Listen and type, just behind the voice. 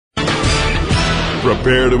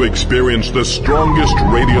Prepare to experience the strongest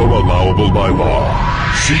radio allowable by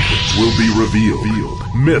law. Secrets will be revealed.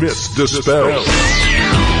 Myths dispelled.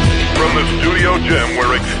 From the studio gym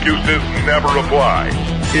where excuses never apply,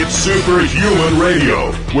 it's Superhuman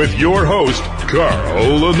Radio with your host,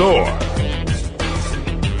 Carl Lenore.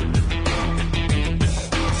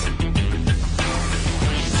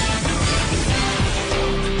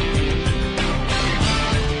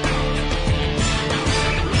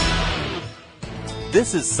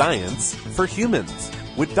 This is Science for Humans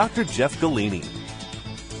with Dr. Jeff Galini.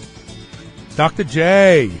 Dr.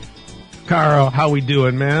 J. Carl, how we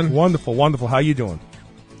doing, man? Wonderful, wonderful. How you doing?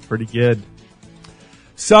 Pretty good.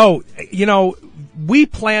 So, we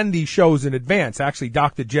plan these shows in advance. Actually,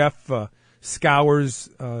 Dr. Jeff scours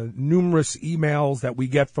numerous emails that we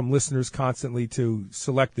get from listeners constantly to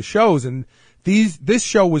select the shows. And this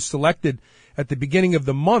show was selected at the beginning of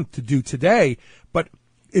the month to do today, but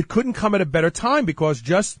it couldn't come at a better time because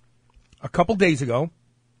just a couple days ago,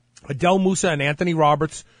 Adele Musa and Anthony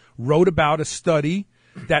Roberts wrote about a study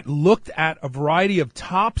that looked at a variety of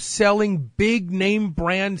top-selling big-name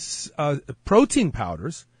brands protein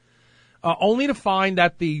powders, only to find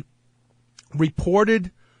that the reported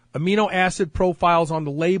amino acid profiles on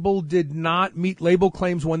the label did not meet label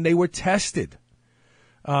claims when they were tested.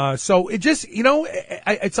 So it just,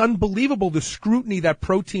 it's unbelievable the scrutiny that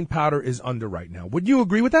protein powder is under right now. Would you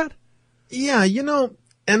agree with that? Yeah,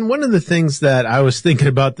 and one of the things that I was thinking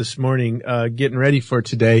about this morning, getting ready for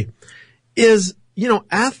today is,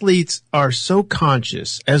 athletes are so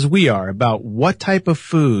conscious, as we are, about what type of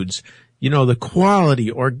foods, the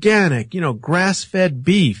quality, organic, grass-fed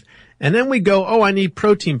beef. And then we go, oh, I need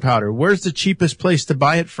protein powder. Where's the cheapest place to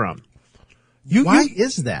buy it from? Why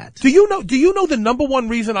is that? Do you know the number one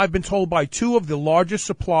reason I've been told by two of the largest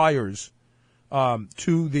suppliers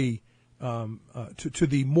to the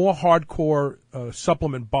more hardcore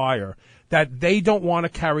supplement buyer that they don't want to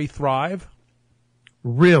carry Thrive?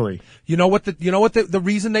 Really? You know what the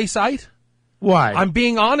reason they cite? Why? I'm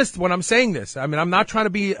being honest when I'm saying this. I mean, I'm not trying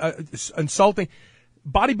to be insulting.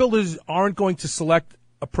 Bodybuilders aren't going to select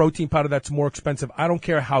a protein powder that's more expensive. I don't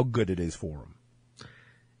care how good it is for them.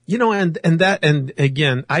 And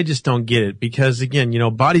again, I just don't get it because again,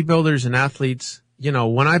 bodybuilders and athletes,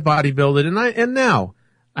 when I bodybuilded and now,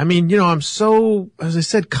 I'm so, as I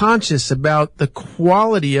said, conscious about the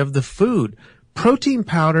quality of the food. Protein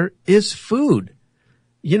powder is food.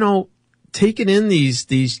 Taking in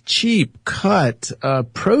these cheap cut,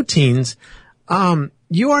 proteins,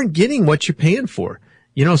 you aren't getting what you're paying for.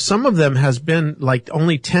 Some of them has been like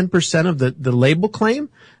only 10% of the label claim.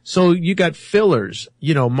 So you got fillers,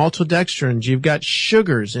 maltodextrins, you've got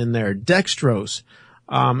sugars in there, dextrose.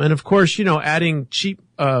 And of course, adding cheap,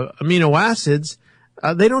 amino acids,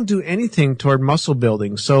 they don't do anything toward muscle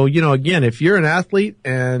building. So, again, if you're an athlete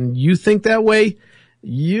and you think that way,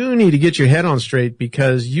 you need to get your head on straight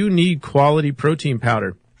because you need quality protein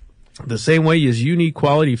powder. The same way as you need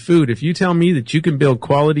quality food. If you tell me that you can build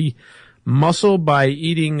quality muscle by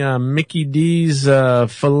eating Mickey D's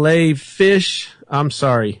filet fish, I'm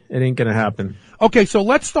sorry, it ain't gonna happen. Okay, so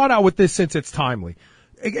let's start out with this since it's timely.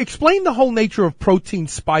 Explain the whole nature of protein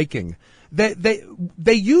spiking.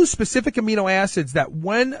 They use specific amino acids that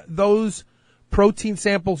when those protein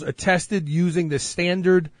samples are tested using the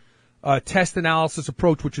standard test analysis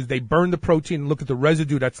approach, which is they burn the protein and look at the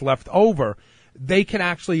residue that's left over, they can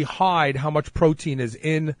actually hide how much protein is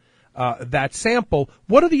in that sample.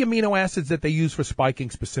 What are the amino acids that they use for spiking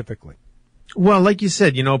specifically? Well, like you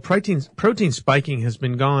said, protein spiking has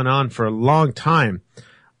been going on for a long time.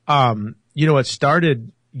 It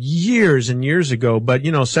started years and years ago, but,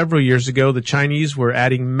 several years ago, the Chinese were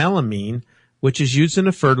adding melamine, which is used in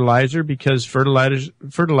a fertilizer because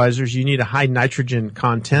fertilizers, you need a high nitrogen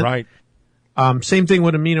content. Right. Same thing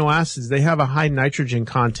with amino acids. They have a high nitrogen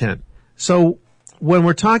content. So when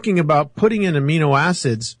we're talking about putting in amino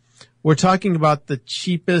acids, we're talking about the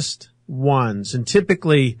cheapest ones, and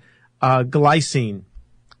typically glycine,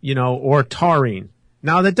 or taurine.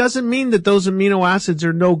 Now, that doesn't mean that those amino acids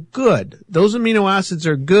are no good. Those amino acids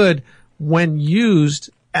are good when used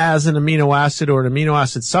as an amino acid or an amino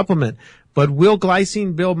acid supplement. But will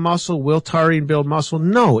glycine build muscle? Will taurine build muscle?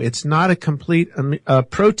 No, it's not a complete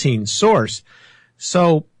protein source.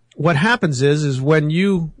 So what happens is when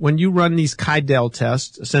you run these Kydell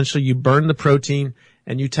tests, essentially you burn the protein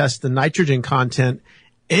and you test the nitrogen content.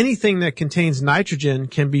 Anything that contains nitrogen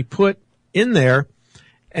can be put in there,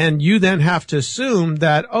 and you then have to assume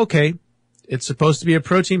that, okay, it's supposed to be a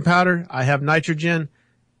protein powder. I have nitrogen.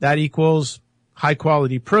 That equals high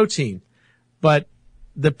quality protein. But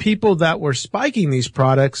the people that were spiking these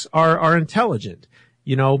products are intelligent.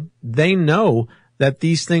 They know that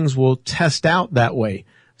these things will test out that way.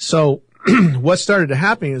 So what started to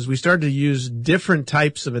happen is we started to use different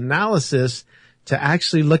types of analysis to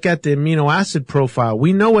actually look at the amino acid profile.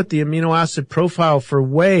 We know what the amino acid profile for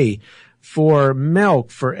whey, for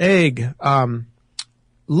milk, for egg,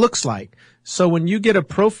 looks like. So when you get a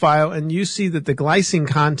profile and you see that the glycine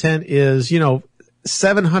content is,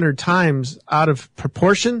 700 times out of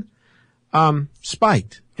proportion,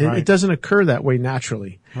 spiked. Right. It doesn't occur that way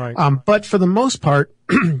naturally. Right. But for the most part,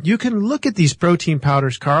 you can look at these protein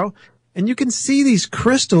powders, Carl, and you can see these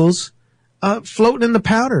crystals, floating in the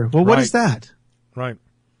powder. Well, what is that? Right.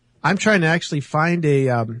 I'm trying to actually find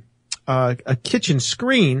a kitchen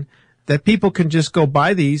screen that people can just go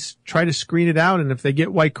buy these, try to screen it out, and if they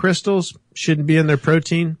get white crystals, shouldn't be in their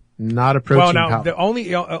protein. Not a protein powder. The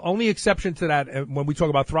only exception to that when we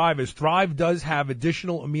talk about Thrive is Thrive does have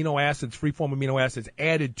additional amino acids, free-form amino acids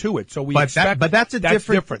added to it. So but that's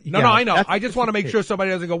different. No, I know. I just want to make sure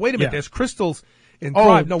somebody doesn't go, wait a minute, there's crystals in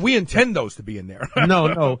Thrive. No, we intend those to be in there.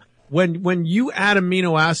 No. When you add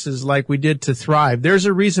amino acids like we did to Thrive, there's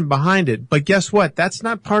a reason behind it. But guess what? That's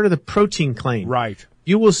not part of the protein claim. Right.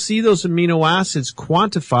 You will see those amino acids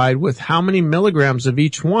quantified with how many milligrams of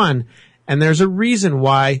each one, and there's a reason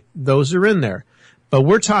why those are in there. But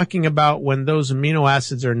we're talking about when those amino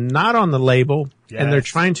acids are not on the label and they're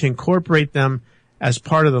trying to incorporate them as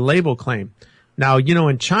part of the label claim. Now,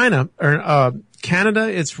 in China or Canada,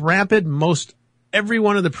 it's rampant. Every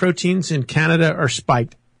one of the proteins in Canada are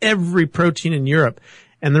spiked. Every protein in Europe.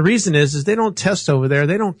 And the reason is they don't test over there.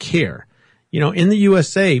 They don't care. In the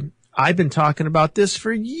USA, I've been talking about this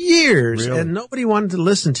for years, and nobody wanted to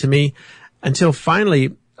listen to me until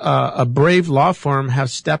finally a brave law firm have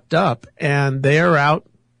stepped up, and they are out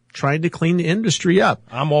trying to clean the industry up.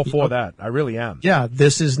 I'm all for that. I really am. Yeah,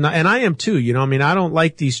 this is not, and I am too. I don't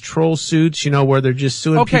like these troll suits, where they're just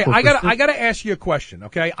suing people. Okay, I gotta ask you a question.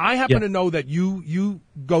 Okay, I happen to know that you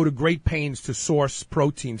go to great pains to source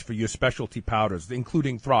proteins for your specialty powders,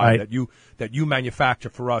 including Thrive, that you manufacture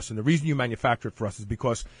for us. And the reason you manufacture it for us is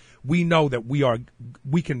because we know that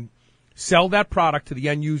we can sell that product to the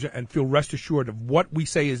end user and feel rest assured of what we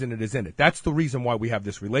say is in it is in it. That's the reason why we have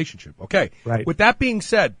this relationship. Okay. Right. With that being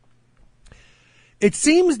said, it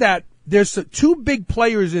seems that there's two big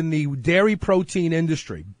players in the dairy protein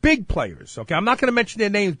industry. Big players. Okay. I'm not going to mention their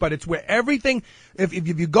names, but it's where everything, if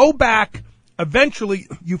you go back, eventually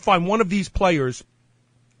you find one of these players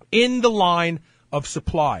in the line of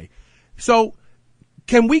supply. So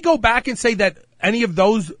can we go back and say that any of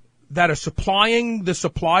those that are supplying the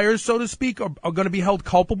suppliers, so to speak, are going to be held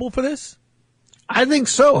culpable for this? I think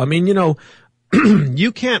so.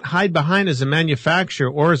 You can't hide behind as a manufacturer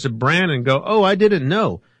or as a brand and go, oh, I didn't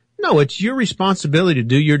know. No, it's your responsibility to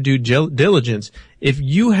do your due diligence. If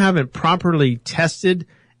you haven't properly tested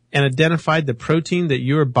and identified the protein that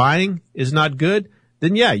you're buying is not good,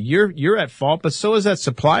 then you're at fault, but so is that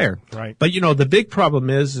supplier. Right. But the big problem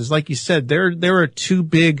is like you said, there are two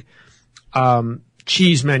big,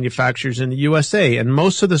 cheese manufacturers in the USA, and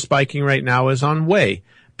most of the spiking right now is on whey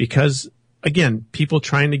because, again, people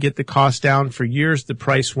trying to get the cost down. For years, the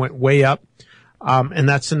price went way up, and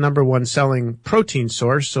that's the number one selling protein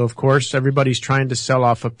source. So, of course, everybody's trying to sell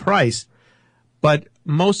off a price. But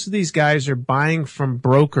most of these guys are buying from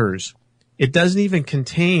brokers. It doesn't even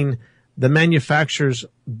contain the manufacturer's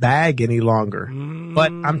bag any longer.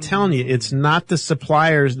 But I'm telling you, it's not the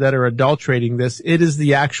suppliers that are adulterating this. It is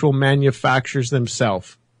the actual manufacturers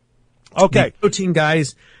themselves. Okay. The protein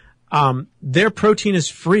guys, their protein is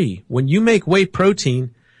free. When you make whey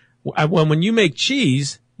protein, when you make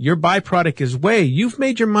cheese, your byproduct is whey. You've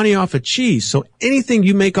made your money off of cheese. So anything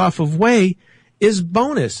you make off of whey is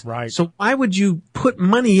bonus. Right. So why would you put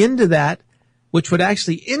money into that, which would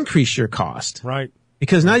actually increase your cost? Right.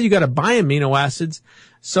 Because now you got to buy amino acids.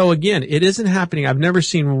 So again, it isn't happening. I've never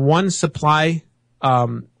seen one supply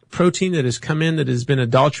protein that has come in that has been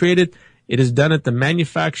adulterated. It is done at the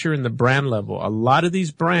manufacturer and the brand level. A lot of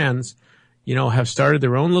these brands, have started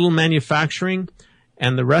their own little manufacturing,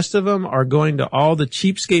 and the rest of them are going to all the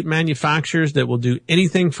cheapskate manufacturers that will do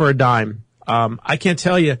anything for a dime. I can't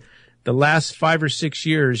tell you the last 5 or 6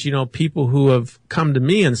 years, people who have come to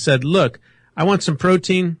me and said, look, I want some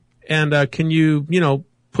protein. And can you,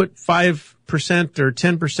 put 5% or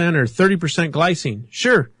 10% or 30% glycine?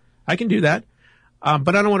 Sure, I can do that.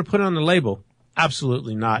 But I don't want to put it on the label.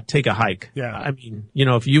 Absolutely not. Take a hike. Yeah.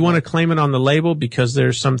 If you want to claim it on the label because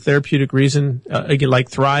there's some therapeutic reason, again, like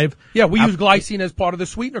Thrive. Yeah, we use glycine as part of the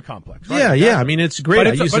sweetener complex. Right? Yeah. It's great.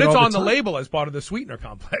 But it's on the label as part of the sweetener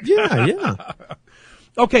complex. Yeah.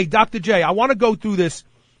 Okay, Dr. J, I want to go through this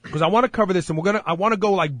because I want to cover this, and I want to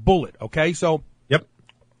go like bullet. Okay, so. Yep.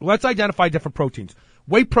 let's identify different proteins.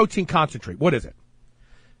 Whey protein concentrate. What is it?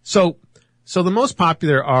 So the most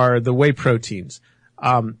popular are the whey proteins.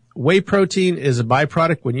 Whey protein is a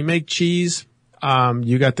byproduct. When you make cheese,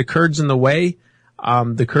 you got the curds in the whey.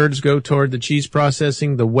 The curds go toward the cheese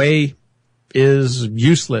processing. The whey is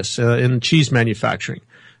useless in cheese manufacturing.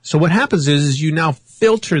 So what happens is you now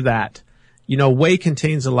filter that. Whey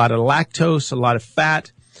contains a lot of lactose, a lot of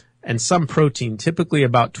fat, and some protein, typically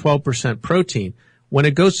about 12% protein. When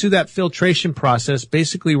it goes through that filtration process,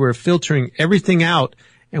 basically we're filtering everything out,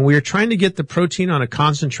 and we are trying to get the protein on a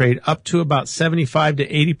concentrate up to about 75 to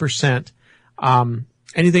 80%.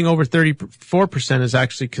 Anything over 34% is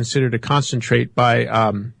actually considered a concentrate by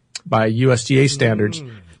USDA standards.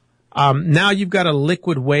 Now you've got a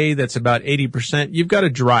liquid whey that's about 80%. You've got to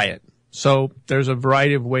dry it. So there's a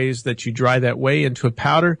variety of ways that you dry that whey into a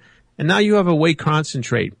powder, and now you have a whey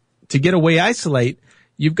concentrate. To get a whey isolate,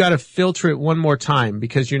 you've got to filter it one more time,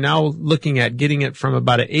 because you're now looking at getting it from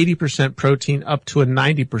about an 80% protein up to a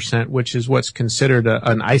 90%, which is what's considered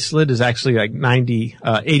an isolate, is actually like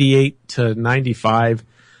 88 to 95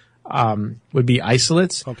 would be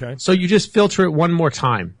isolates. Okay. So you just filter it one more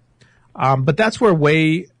time. But that's where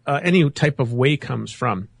whey, any type of whey comes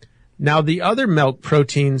from. Now, the other milk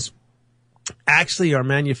proteins actually are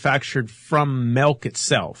manufactured from milk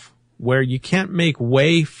itself, where you can't make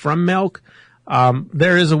whey from milk.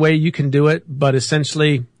 There is a way you can do it, but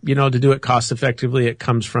essentially, to do it cost effectively, it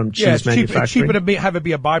comes from cheese manufacturing. It's cheaper to have it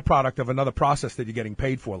be a byproduct of another process that you're getting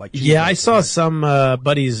paid for. Like cheese. Yeah, I saw some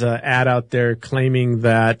buddies ad out there claiming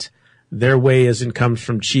that their whey comes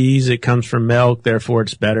from cheese, it comes from milk, therefore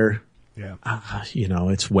it's better. Yeah.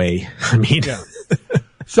 It's whey. I mean. Yeah.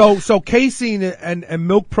 So casein and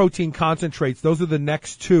milk protein concentrates, those are the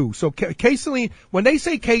next two. So casein, when they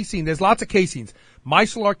say casein, there's lots of caseins.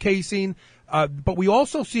 Micellar casein, but we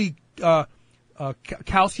also see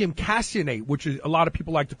calcium caseinate, which is a lot of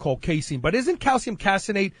people like to call casein. But isn't calcium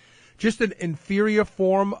caseinate just an inferior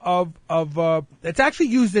form of it's actually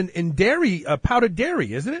used in dairy, powdered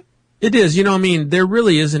dairy, isn't it? It is. There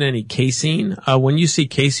really isn't any casein. When you see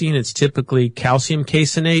casein, it's typically calcium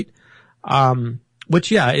caseinate,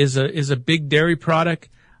 which is a big dairy product.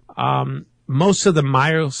 Most of the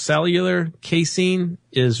myocellular casein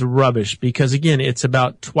is rubbish, because again, it's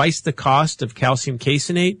about twice the cost of calcium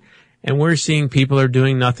caseinate. And we're seeing people are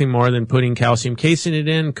doing nothing more than putting calcium caseinate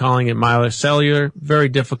in, calling it myocellular. Very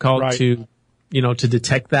difficult to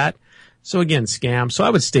detect that. So again, scam. So I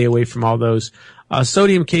would stay away from all those.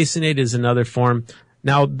 Sodium caseinate is another form.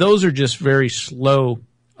 Now, those are just very slow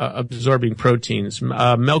absorbing proteins.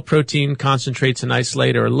 Milk protein concentrates and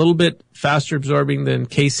isolate are a little bit faster absorbing than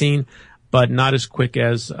casein, but not as quick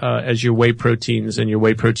as your whey proteins and your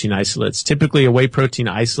whey protein isolates. Typically, a whey protein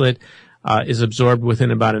isolate is absorbed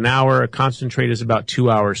within about an hour. A concentrate is about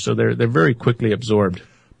 2 hours, so they're very quickly absorbed.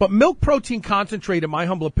 But milk protein concentrate, in my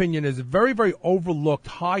humble opinion, is a very, very overlooked,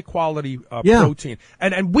 high-quality protein.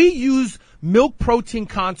 And we use milk protein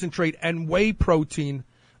concentrate and whey protein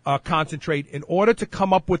concentrate in order to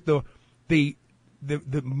come up with the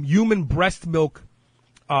human breast milk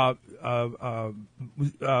model,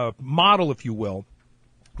 if you will.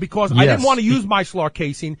 Because I didn't want to use micellar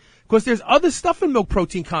casein, because there's other stuff in milk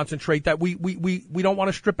protein concentrate that we don't want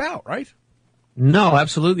to strip out, right? No,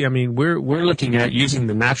 absolutely. I mean, we're looking at using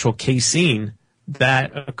the natural casein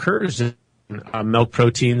that occurs in milk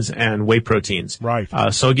proteins and whey proteins. Right.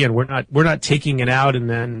 So again, we're not taking it out and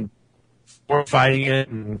then fortifying it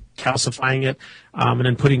and calcifying it, and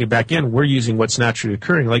then putting it back in. We're using what's naturally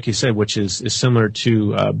occurring, like you said, which is similar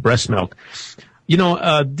to breast milk.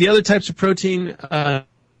 The other types of protein,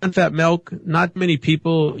 fat milk, not many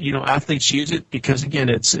people, athletes use it, because again,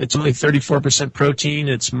 it's only 34% protein.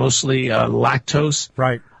 It's mostly lactose.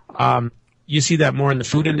 Right. You see that more in the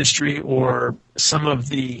food industry, or some of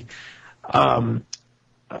the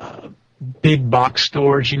big box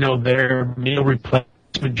stores. Their meal replacement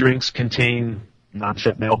drinks contain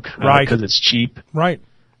non-fat milk, right? Because it's cheap. Right.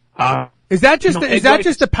 Is that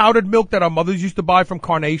just the powdered milk that our mothers used to buy from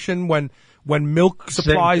Carnation when milk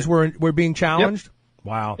supplies were being challenged? Yep.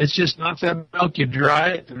 Wow. It's just non-fat milk. You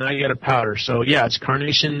dry it, and now you got a powder. So, yeah, it's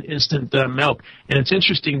Carnation instant milk. And it's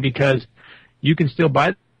interesting because you can still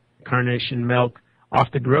buy Carnation milk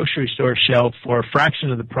off the grocery store shelf for a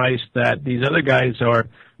fraction of the price that these other guys are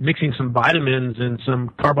mixing some vitamins and some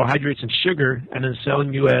carbohydrates and sugar and then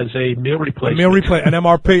selling you as a meal replacement. An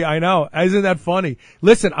MRP, I know. Isn't that funny?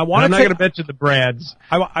 Listen, I'm not going to mention the brands.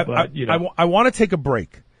 I want to take a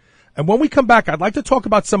break. And when we come back, I'd like to talk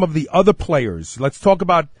about some of the other players. Let's talk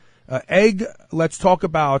about egg. Let's talk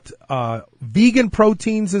about vegan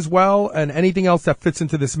proteins as well and anything else that fits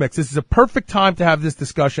into this mix. This is a perfect time to have this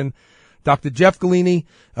discussion. Dr. Jeff Galini,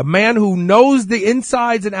 a man who knows the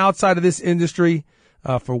insides and outside of this industry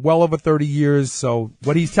for well over 30 years. So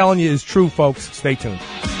what he's telling you is true, folks. Stay tuned.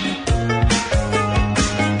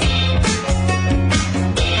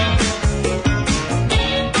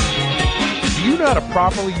 How to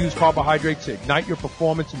properly use carbohydrates to ignite your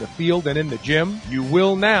performance in the field and in the gym? You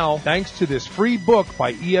will now, thanks to this free book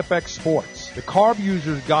by EFX Sports. The Carb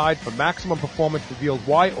User's Guide for Maximum Performance reveals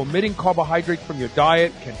why omitting carbohydrates from your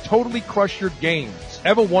diet can totally crush your gains.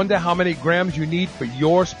 Ever wonder how many grams you need for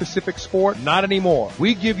your specific sport? Not anymore.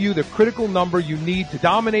 We give you the critical number you need to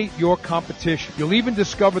dominate your competition. You'll even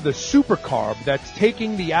discover the super carb that's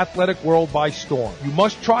taking the athletic world by storm. You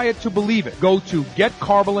must try it to believe it. Go to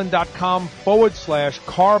getcarbolin.com/carb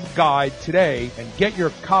guide today and get your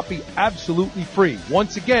copy absolutely free.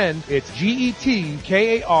 Once again, it's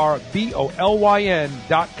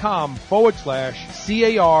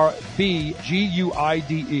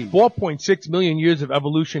getkarbolin.com/CARBGUIDE. 4.6 million years of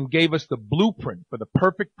evolution gave us the blueprint for the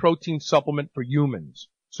perfect protein supplement for humans.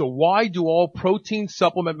 So why do all protein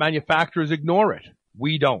supplement manufacturers ignore it?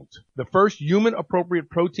 We don't. The first human-appropriate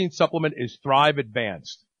protein supplement is Thrive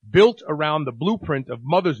Advanced. Built around the blueprint of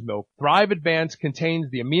mother's milk, Thrive Advanced contains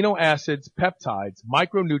the amino acids, peptides,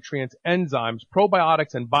 micronutrients, enzymes,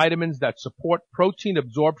 probiotics, and vitamins that support protein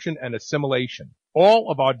absorption and assimilation. All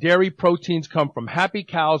of our dairy proteins come from happy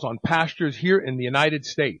cows on pastures here in the United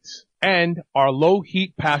States and are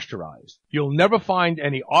low-heat pasteurized. You'll never find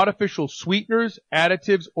any artificial sweeteners,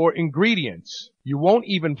 additives, or ingredients. You won't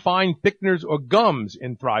even find thickeners or gums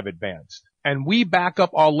in Thrive Advanced. And we back up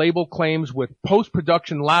our label claims with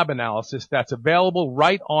post-production lab analysis that's available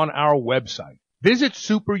right on our website. Visit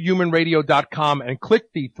superhumanradio.com and click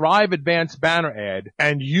the Thrive Advanced banner ad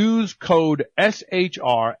and use code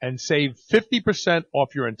SHR and save 50%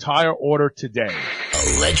 off your entire order today.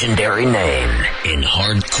 A legendary name in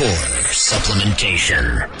hardcore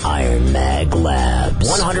supplementation. Iron Mag Labs.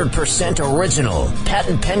 100% original,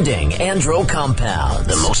 patent-pending andro compound.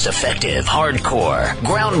 The most effective, hardcore,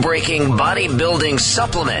 groundbreaking bodybuilding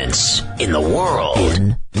supplements in the world.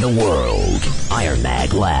 Iron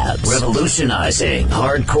Mag Labs. Revolutionizing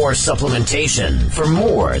hardcore supplementation for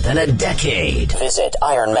more than a decade. Visit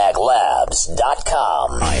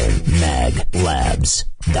ironmaglabs.com.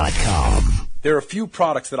 ironmaglabs.com. There are a few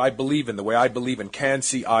products that I believe in the way I believe in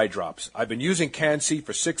Can-C eye drops. I've been using Can-C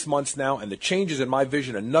for 6 months now, and the changes in my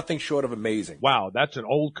vision are nothing short of amazing. Wow, that's an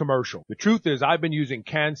old commercial. The truth is I've been using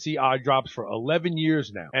Can-C eye drops for 11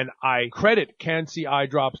 years now, and I credit Can-C eye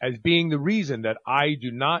drops as being the reason that I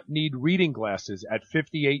do not need reading glasses at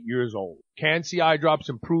 58 years old. Can-C eye drops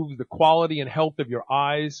improves the quality and health of your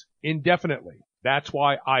eyes indefinitely. That's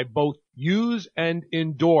why I both use and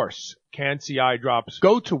endorse Can-C eye drops.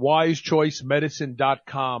 Go to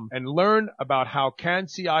wisechoicemedicine.com and learn about how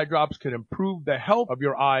Can-C eye drops can improve the health of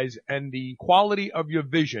your eyes and the quality of your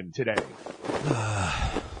vision today.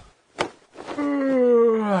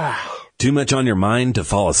 Too much on your mind to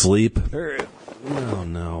fall asleep? Oh,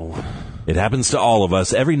 no. It happens to all of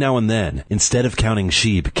us every now and then. Instead of counting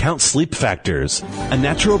sheep, count Sleep Factors, a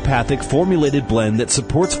naturopathic formulated blend that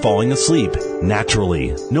supports falling asleep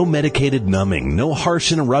naturally. No medicated numbing, no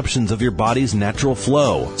harsh interruptions of your body's natural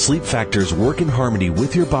flow. Sleep Factors work in harmony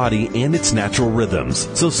with your body and its natural rhythms,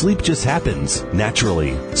 so sleep just happens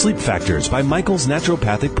naturally. Sleep Factors by Michael's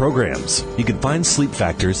Naturopathic Programs. You can find Sleep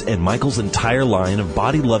Factors and Michael's entire line of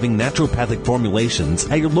body-loving naturopathic formulations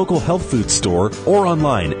at your local health food store or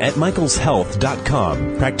online at michaelshealth.com.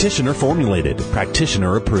 Practitioner formulated,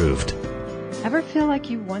 practitioner approved. Ever feel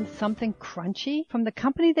like you want something crunchy? From the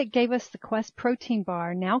company that gave us the Quest protein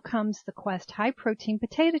bar, now comes the Quest high protein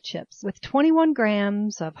potato chips with 21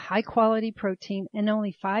 grams of high quality protein and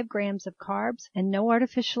only 5 grams of carbs and no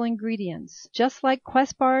artificial ingredients. Just like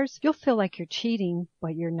Quest bars, you'll feel like you're cheating,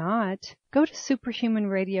 but you're not. Go to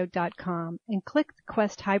superhumanradio.com and click the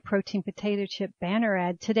Quest High Protein Potato Chip banner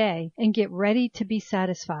ad today and get ready to be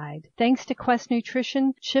satisfied. Thanks to Quest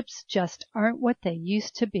Nutrition, chips just aren't what they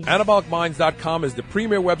used to be. AnabolicMinds.com is the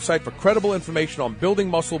premier website for credible information on building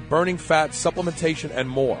muscle, burning fat, supplementation, and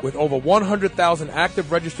more. With over 100,000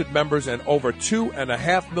 active registered members and over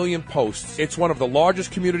 2.5 million posts, it's one of the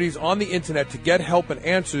largest communities on the internet to get help and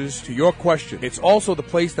answers to your questions. It's also the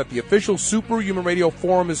place that the official Superhuman Radio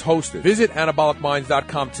Forum is hosted. Visit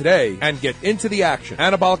AnabolicMinds.com today and get into the action.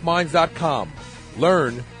 AnabolicMinds.com.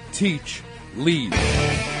 Learn, teach, lead.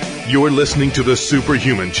 You're listening to the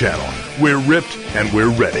Superhuman Channel. We're ripped and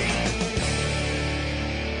we're ready.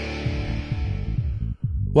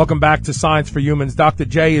 Welcome back to Science for Humans. Dr.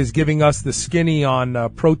 J is giving us the skinny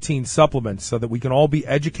on protein supplements so that we can all be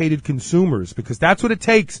educated consumers, because that's what it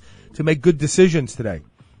takes to make good decisions today.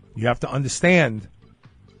 You have to understand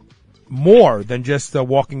more than just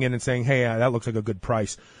walking in and saying, hey, that looks like a good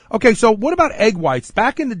price. Okay, so what about egg whites?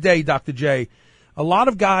 Back in the day, Dr. J, a lot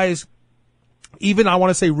of guys, even I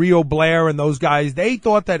want to say Rio Blair and those guys, they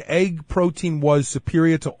thought that egg protein was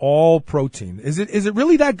superior to all protein. Is it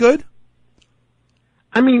really that good?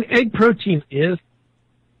 I mean, egg protein is,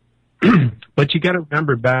 but you got to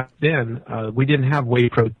remember back then we didn't have whey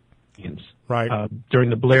proteins during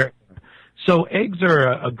the Blair era. So eggs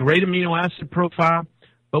are a great amino acid profile,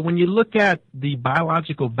 but when you look at the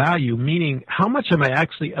biological value, meaning how much am I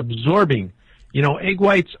actually absorbing, egg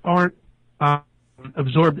whites aren't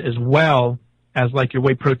absorbed as well as like your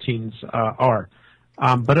whey proteins are.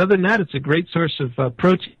 But other than that, it's a great source of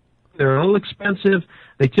protein. They're a little expensive.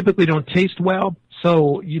 They typically don't taste well.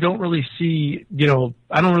 So you don't really see,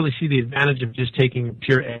 I don't really see the advantage of just taking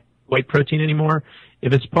pure white protein anymore.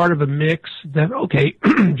 If it's part of a mix, then okay,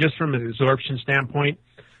 just from an absorption standpoint.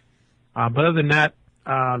 But other than that,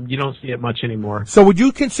 you don't see it much anymore. So would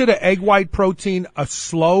you consider egg white protein a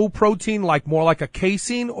slow protein, like more like a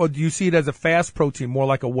casein, or do you see it as a fast protein, more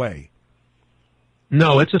like a whey?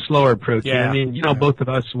 No, it's a slower protein. Yeah. I mean, both of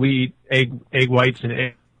us, we eat egg whites and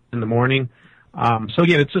eggs in the morning. So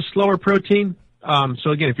again, it's a slower protein. So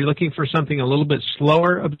again, if you're looking for something a little bit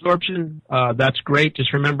slower absorption, that's great.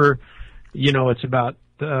 Just remember, it's about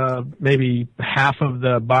maybe half of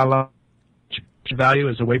the biological value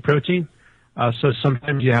as a whey protein. So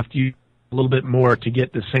sometimes you have to use a little bit more to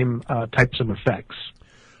get the same types of effects.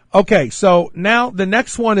 Okay, so now the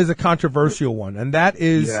next one is a controversial one, and that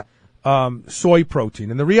is soy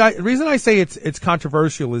protein. And the reason I say it's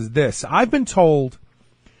controversial is this. I've been told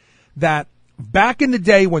that back in the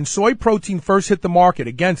day when soy protein first hit the market,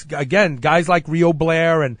 again, guys like Rio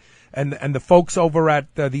Blair and the folks over at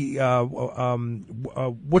what's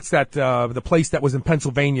that, the place that was in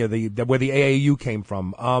Pennsylvania, where the AAU came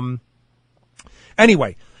from.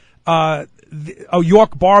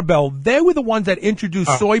 York Barbell, they were the ones that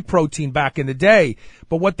introduced soy protein back in the day.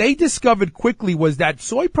 But what they discovered quickly was that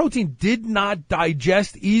soy protein did not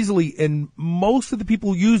digest easily in most of the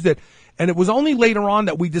people who used it. And it was only later on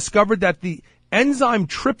that we discovered that the enzyme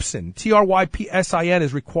trypsin, Trypsin,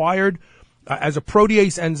 is required as a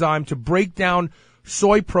protease enzyme to break down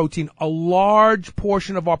soy protein. A large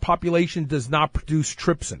portion of our population does not produce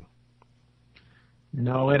trypsin.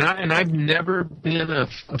 No, and I've never been a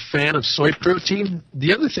fan of soy protein.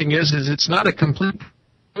 The other thing is it's not a complete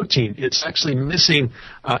protein. It's actually missing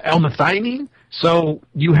L-methionine, so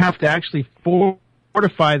you have to actually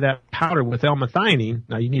fortify that powder with L-methionine.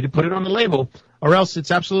 Now you need to put it on the label, or else it's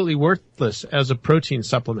absolutely worthless as a protein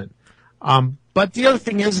supplement. But the other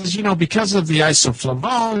thing is because of the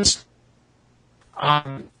isoflavones,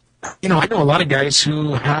 I know a lot of guys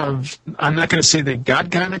who have, I'm not going to say they got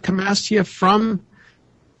gynecomastia from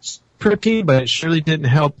protein, but it surely didn't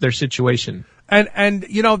help their situation. And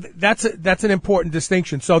that's an important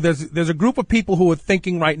distinction. So there's a group of people who are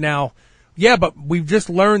thinking right now, yeah, but we've just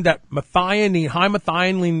learned that high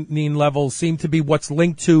methionine levels seem to be what's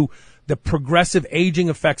linked to the progressive aging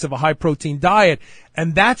effects of a high protein diet.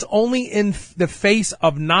 And that's only in the face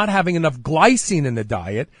of not having enough glycine in the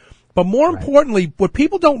diet. But more importantly, what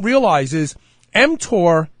people don't realize is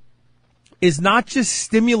mTOR is not just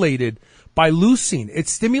stimulated by leucine. It's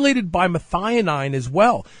stimulated by methionine as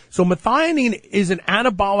well. So methionine is an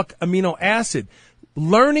anabolic amino acid.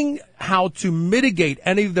 Learning how to mitigate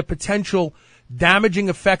any of the potential damaging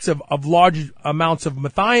effects of large amounts of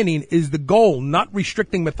methionine is the goal, not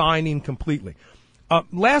restricting methionine completely.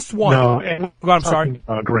 Last one. No, I'm sorry.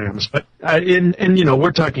 Grams, but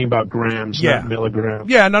we're talking about grams, not milligrams.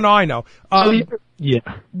 Yeah, no, I know. So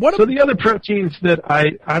the other proteins that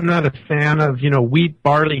I'm not a fan of, wheat,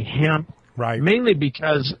 barley, hemp, mainly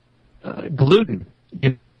because gluten.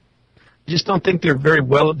 I just don't think they're very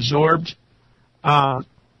well absorbed.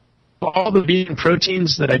 All the vegan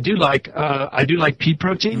proteins that I do like pea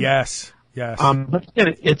protein. Yes. But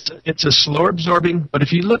again, it's a slower absorbing. But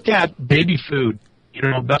if you look at baby food,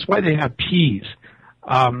 that's why they have peas.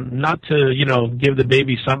 Not to, give the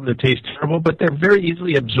baby something that tastes terrible, but they're very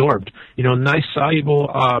easily absorbed. Nice soluble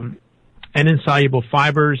and insoluble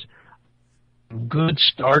fibers, good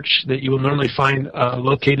starch that you will normally find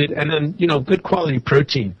located, and then, good quality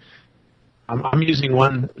protein. I'm using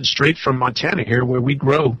one straight from Montana here where we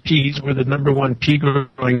grow peas. We're the #1 pea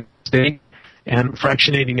growing state and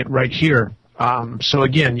fractionating it right here. So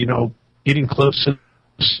again, getting close to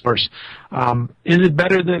the source. Is it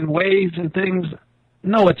better than wheys and things?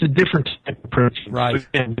 No, it's a different type of protein. Right.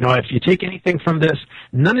 And, if you take anything from this,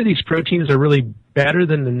 none of these proteins are really better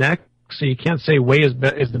than the next, so you can't say whey is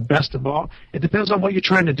the best of all. It depends on what you're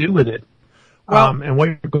trying to do with it. And what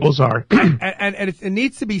your goals are. and it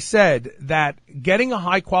needs to be said that getting a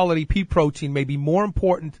high-quality pea protein may be more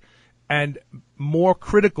important and more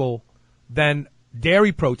critical than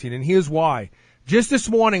dairy protein, and here's why. Just this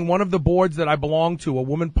morning, one of the boards that I belong to, a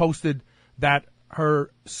woman posted that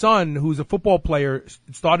her son, who's a football player,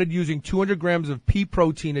 started using 200 grams of pea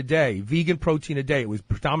protein a day, vegan protein a day. It was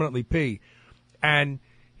predominantly pea. And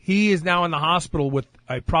he is now in the hospital with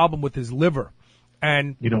a problem with his liver.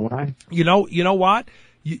 And you know why? You know what?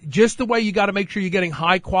 Just the way you got to make sure you're getting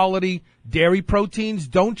high quality dairy proteins.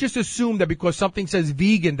 Don't just assume that because something says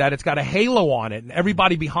vegan that it's got a halo on it and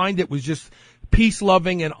everybody behind it was just peace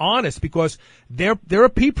loving and honest, because there are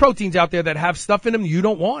pea proteins out there that have stuff in them you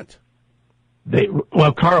don't want.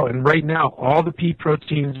 Well, Carl, and right now all the pea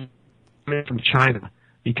proteins coming from China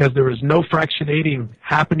because there is no fractionating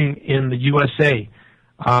happening in the USA.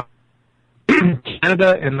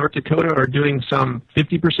 Canada and North Dakota are doing some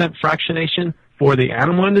 50% fractionation for the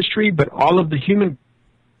animal industry, but all of the human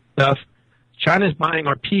stuff, China's buying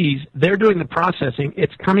our peas. They're doing the processing.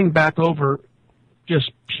 It's coming back over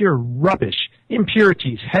just pure rubbish,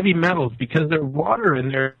 impurities, heavy metals, because their water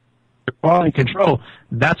and their quality control.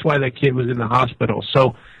 That's why that kid was in the hospital.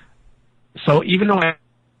 So even though I have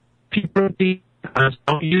pea protein, I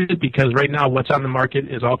don't use it because right now what's on the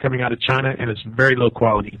market is all coming out of China and it's very low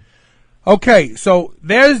quality. Okay, so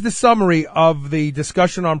there's the summary of the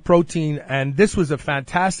discussion on protein, and this was a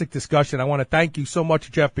fantastic discussion. I want to thank you so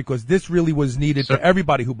much, Jeff, because this really was needed for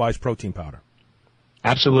everybody who buys protein powder.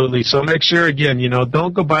 Absolutely. So make sure, again,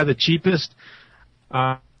 don't go buy the cheapest.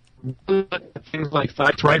 Things like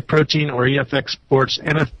Thrive Protein or EFX Sports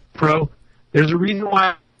NF Pro. There's a reason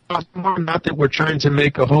why it costs more. Not that we're trying to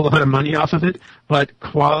make a whole lot of money off of it, but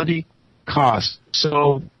quality costs.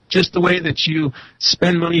 So just the way that you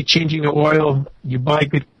spend money changing your oil, you buy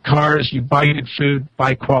good cars, you buy good food,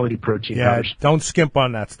 buy quality protein powders. Don't skimp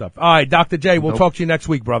on that stuff. All right, Dr. J, we'll talk to you next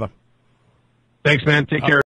week, brother. Thanks, man. Take care.